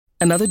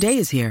Another day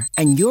is here,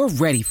 and you're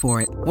ready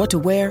for it. What to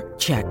wear?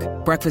 Check.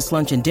 Breakfast,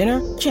 lunch, and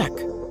dinner? Check.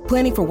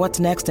 Planning for what's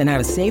next and how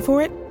to save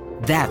for it?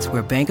 That's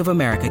where Bank of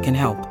America can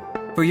help.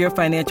 For your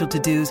financial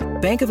to-dos,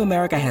 Bank of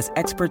America has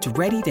experts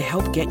ready to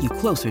help get you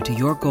closer to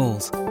your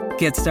goals.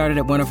 Get started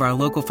at one of our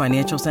local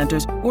financial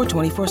centers or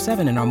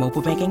 24/7 in our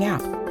mobile banking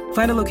app.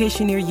 Find a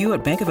location near you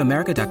at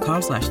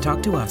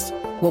bankofamerica.com/talktous.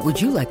 What would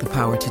you like the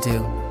power to do?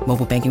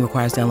 Mobile banking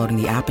requires downloading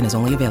the app and is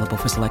only available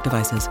for select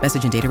devices.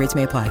 Message and data rates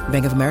may apply.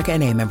 Bank of America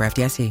N.A., member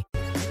FDIC.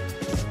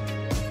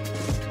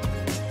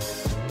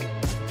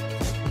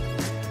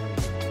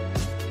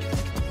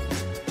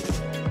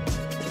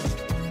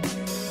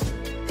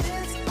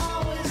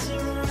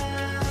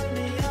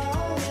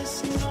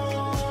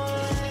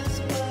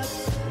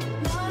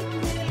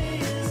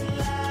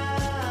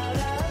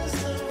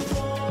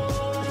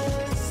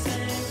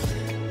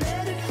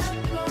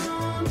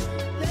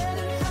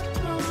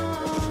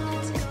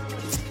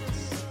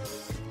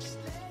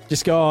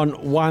 Just gone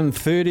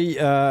 1:30.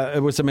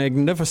 It was a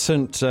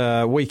magnificent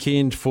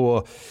weekend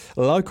for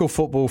local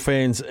football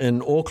fans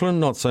in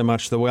Auckland, not so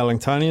much the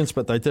Wellingtonians,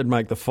 but they did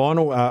make the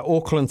final.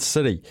 Auckland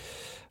City,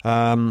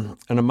 an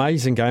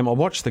amazing game. I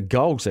watched the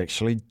goals,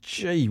 actually.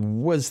 Gee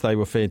whiz, they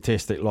were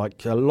fantastic.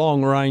 Like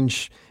long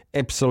range,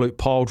 absolute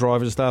pile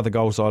drivers. They're the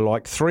goals I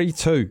like.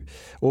 3-2.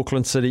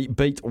 Auckland City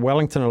beat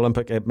Wellington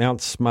Olympic at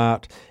Mount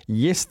Smart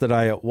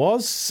yesterday it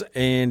was.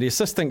 And the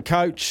assistant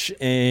coach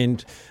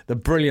and the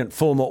brilliant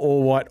former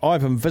All-White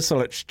Ivan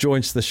Vicelich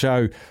joins the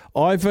show.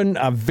 Ivan,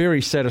 a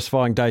very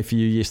satisfying day for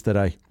you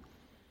yesterday.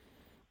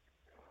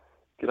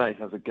 G'day,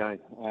 how's it going?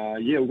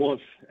 Yeah, it was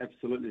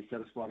absolutely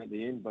satisfying at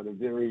the end, but a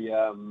very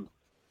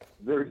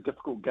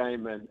difficult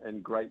game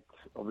and great,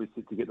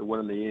 obviously, to get the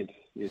win in the end.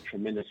 Yeah,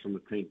 tremendous from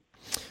the team.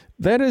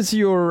 That is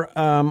your,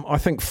 I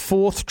think,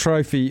 fourth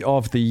trophy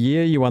of the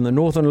year. You won the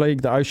Northern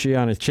League, the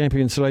Oceania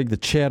Champions League, the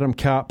Chatham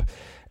Cup,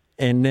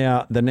 and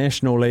now the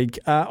National League.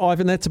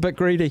 Ivan, that's a bit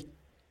greedy.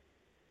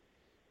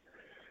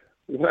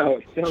 Well,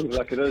 it sounds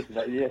like it is,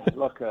 but yeah,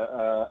 like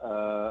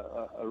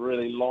a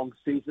really long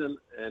season,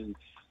 and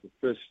the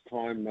first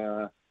time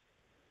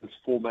this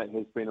format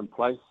has been in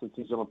place since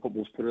New Zealand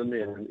football's put in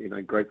there,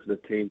 and great for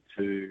the team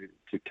to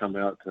come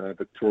out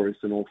victorious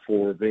in all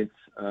four events.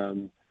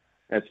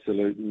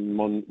 Absolute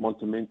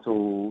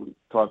monumental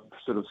type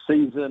sort of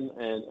season,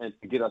 and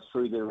to get us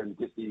through there and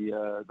get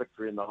the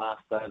victory in the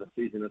last day of the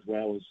season as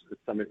well is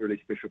something really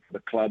special for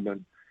the club,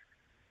 and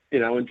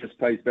and just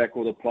pays back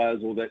all the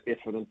players, all that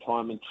effort and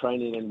time and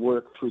training and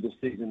work through the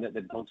season that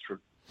they've gone through.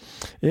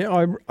 Yeah,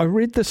 I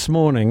read this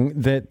morning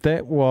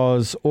that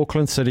was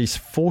Auckland City's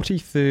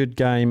 43rd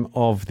game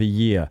of the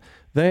year.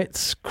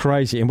 That's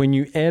crazy. And when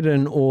you add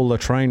in all the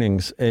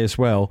trainings as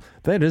well,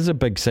 that is a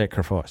big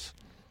sacrifice.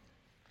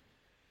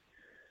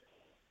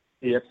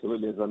 Yeah,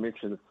 absolutely. As I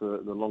mentioned, it's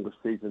the longest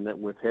season that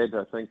we've had,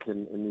 I think,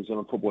 in New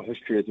Zealand football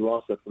history as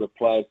well. So for the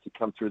players to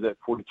come through that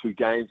 42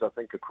 games, I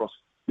think, across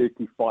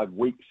 35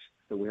 weeks.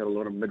 So we had a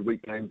lot of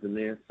midweek games in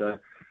there. So,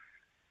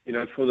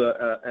 for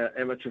the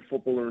amateur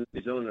footballer in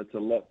New Zealand, it's a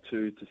lot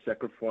to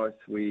sacrifice.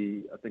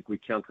 I think we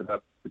counted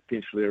up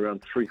potentially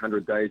around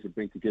 300 days of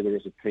being together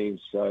as a team.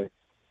 So,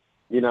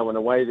 in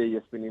a way there,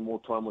 you're spending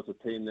more time with the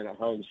team than at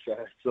home. So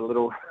it's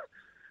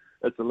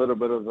a little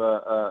bit of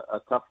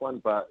a tough one,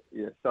 but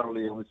yeah,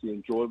 thoroughly obviously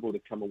enjoyable to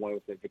come away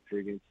with that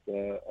victory against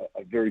a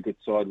very good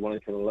side,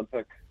 Wellington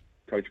Olympic,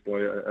 coached by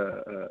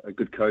a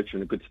good coach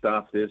and a good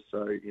staff there.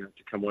 So,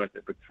 to come away with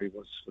that victory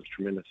was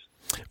tremendous.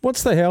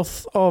 What's the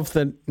health of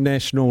the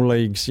national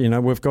leagues?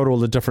 We've got all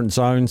the different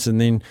zones,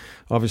 and then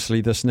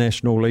obviously this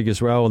National League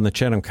as well, and the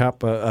Chatham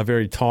Cup, a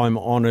very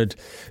time-honoured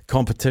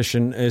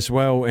competition as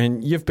well.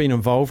 And you've been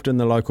involved in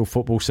the local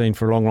football scene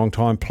for a long, long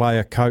time,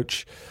 player,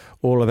 coach,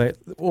 all of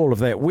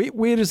that.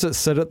 Where does it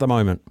sit at the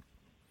moment?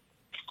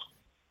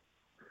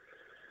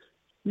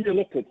 Yeah,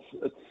 look,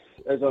 it's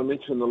as I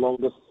mentioned, the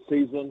longest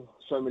season,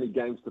 so many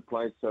games to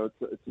play, so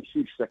it's a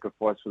huge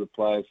sacrifice for the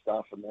players,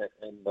 staff, and that,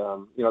 and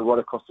right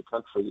across the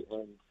country.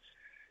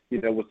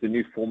 And with the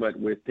new format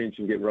where teams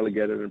can get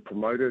relegated and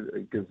promoted,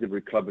 it gives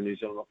every club in New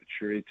Zealand an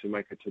opportunity to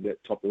make it to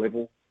that top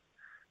level.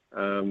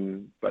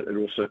 But it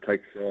also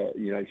takes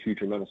a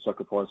huge amount of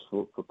sacrifice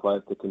for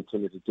players to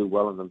continue to do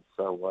well in them.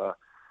 So.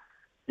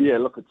 Yeah,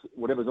 look, it's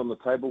whatever's on the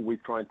table, we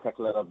try and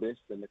tackle at our best,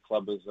 and the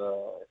club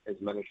has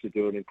managed to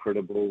do an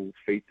incredible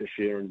feat this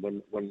year and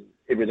win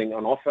everything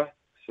on offer.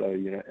 So,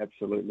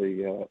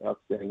 absolutely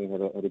outstanding.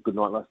 Had a good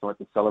night last night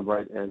to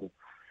celebrate, and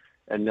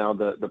now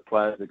the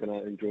players are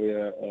going to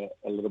enjoy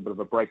a little bit of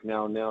a break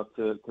now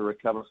to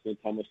recover, spend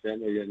time with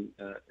family, and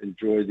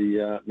enjoy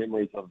the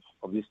memories of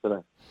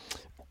yesterday.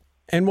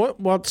 And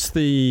what's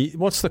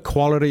the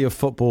quality of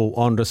football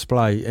on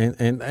display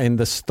and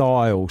the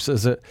styles?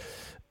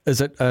 Is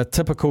it a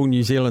typical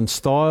New Zealand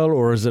style,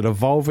 or is it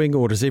evolving,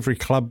 or does every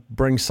club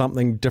bring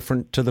something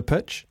different to the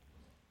pitch?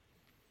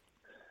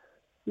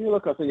 Yeah,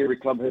 look, I think every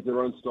club has their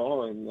own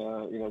style, and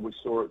we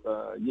saw it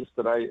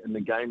yesterday in the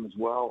game as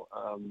well.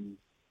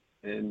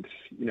 And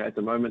at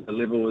the moment the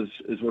level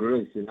is what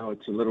it is.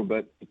 It's a little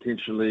bit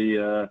potentially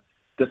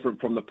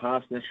different from the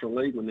past National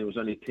League when there was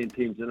only 10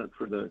 teams in it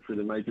for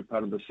the major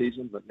part of the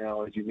season. But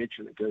now, as you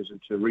mentioned, it goes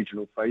into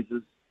regional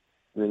phases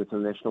and then it's a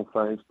national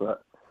phase.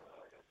 But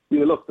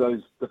yeah, look,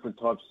 those different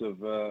types of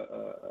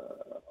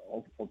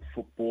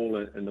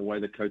football and the way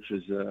the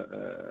coaches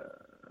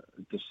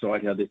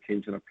decide how their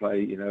team's going to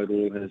play, it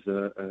all has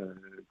a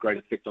great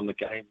effect on the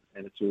game,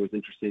 and it's always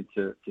interesting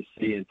to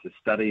see and to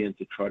study and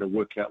to try to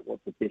work out what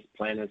the best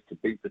plan is to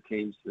beat the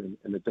teams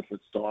in the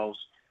different styles.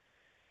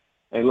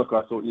 And look,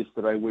 I thought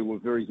yesterday we were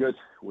very good.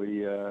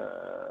 We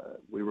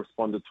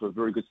responded to a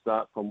very good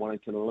start from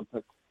Wellington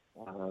Olympic,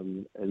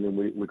 and then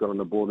we got on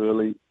the board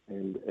early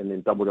and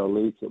then doubled our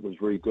leads. It was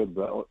very good,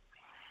 but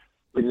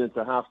getting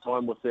into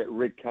half-time with that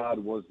red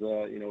card was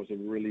a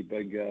really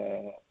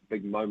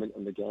big moment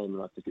in the game,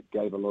 and I think it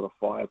gave a lot of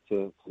fire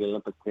to the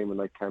Olympic team, and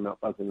they came out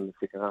buzzing in the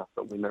second half,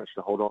 but we managed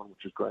to hold on,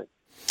 which is great.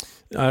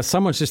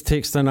 Someone's just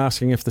texted in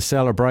asking if the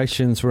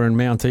celebrations were in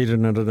Mount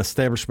Eden at an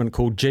establishment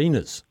called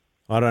Gina's.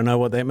 I don't know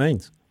what that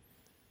means.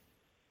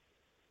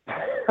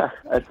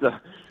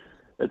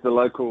 It's a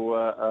local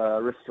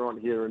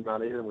restaurant here in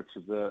Mount Eden, which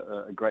is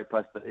a great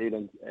place to eat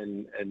and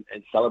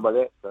celebrate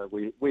it. So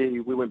we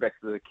went back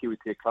to the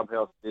Kiwitea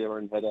clubhouse there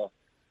and had a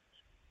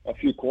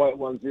few quiet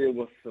ones there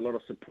with a lot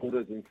of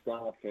supporters and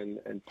staff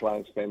and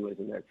players' families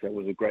and that. So it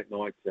was a great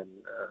night, and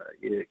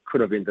it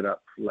could have ended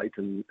up late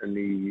in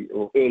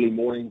or early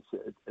mornings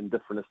in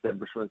different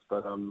establishments,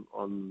 but I'm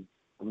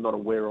not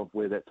aware of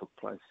where that took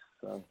place.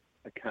 So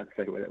I can't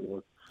say where that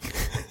was.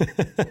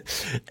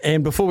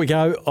 And before we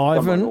go,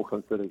 Ivan,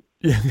 Auckland City.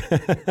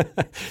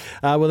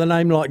 With a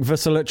name like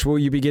Vicelich, will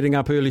you be getting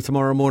up early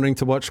tomorrow morning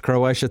to watch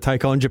Croatia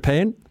take on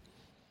Japan?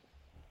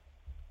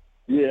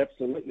 Yeah,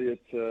 absolutely.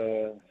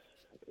 It's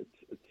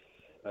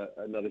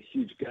another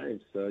huge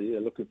game. So yeah,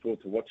 looking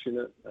forward to watching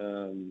it.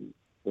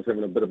 Was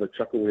having a bit of a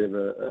chuckle. We have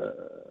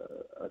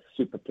a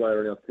super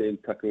player in our team,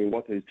 Taku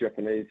Iwata, who's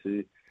Japanese,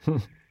 who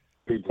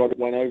got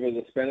one over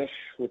the Spanish,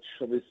 which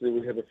obviously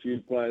we have a few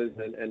players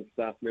and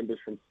staff members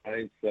from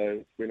Spain. So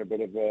it's been a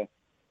bit of a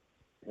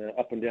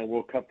up and down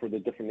World Cup for the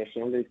different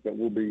nationalities. But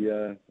we'll be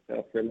our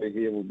family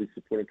here will be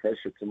supporting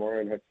Croatia tomorrow,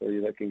 and hopefully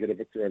they can get a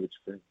victory over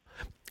Japan.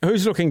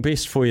 Who's looking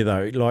best for you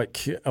though?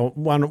 Like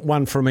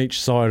one from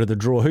each side of the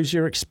draw. Who's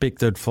your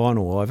expected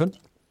final, Ivan?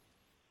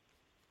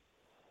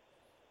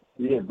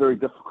 Yeah, very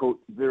difficult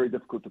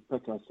to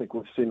pick. I think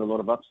we've seen a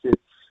lot of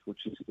upsets, which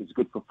is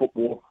good for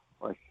football.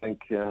 I think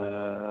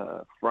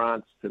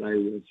France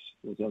today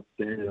was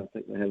outstanding. I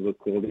think they have the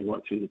quality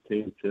right through the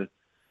team to,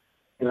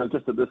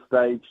 just at this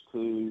stage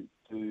to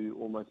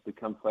almost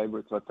become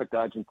favourites. So I picked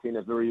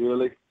Argentina very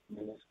early. I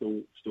mean,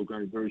 they're still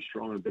going very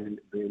strong and been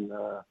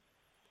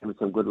having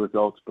some good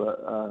results. But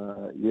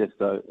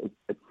so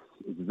it's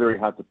very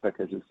hard to pick,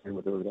 as you've seen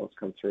with the results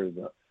come through.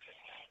 But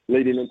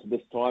leading into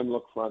this time,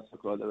 France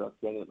look like they're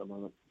outstanding at the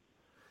moment.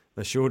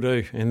 They sure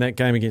do, and that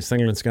game against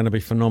England is going to be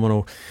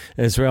phenomenal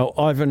as well.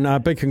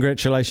 Ivan, big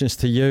congratulations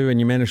to you and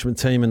your management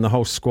team and the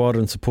whole squad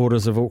and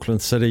supporters of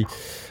Auckland City.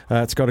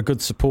 It's got a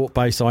good support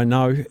base, I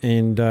know,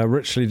 and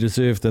richly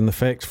deserved in the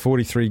fact.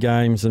 43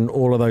 games and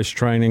all of those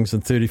trainings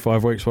in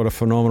 35 weeks, what a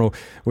phenomenal.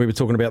 We were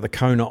talking about the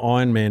Kona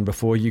Ironman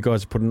before. You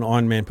guys put an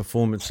Ironman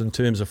performance in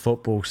terms of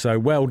football. So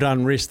well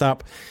done, rest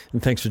up,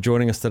 and thanks for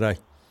joining us today.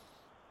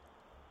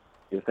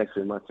 Yeah, thanks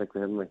very much. Thanks for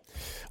having me.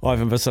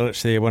 Ivan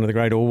Vicelich there, one of the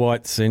great All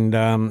Whites, and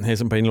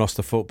hasn't been lost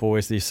to football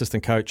as the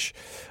assistant coach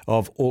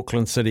of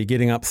Auckland City,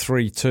 getting up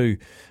 3-2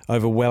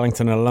 over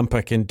Wellington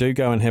Olympic. And do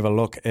go and have a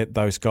look at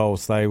those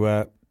goals. They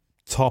were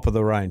top of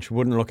the range.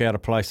 Wouldn't look out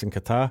of place in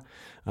Qatar.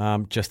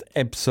 Just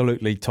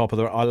absolutely top of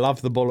the range. I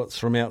love the bullets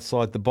from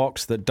outside the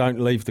box that don't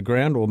leave the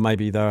ground, or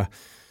maybe they're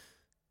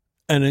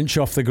an inch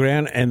off the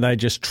ground and they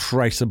just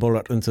trace a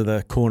bullet into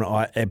the corner.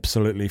 I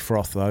absolutely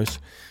froth those.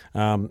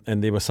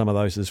 And there were some of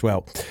those as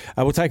well.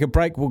 We'll take a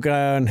break. We'll go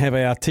and have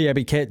our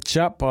TAB catch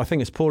up. I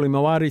think it's Paulie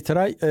Mawari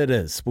today. It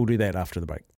is. We'll do that after the break.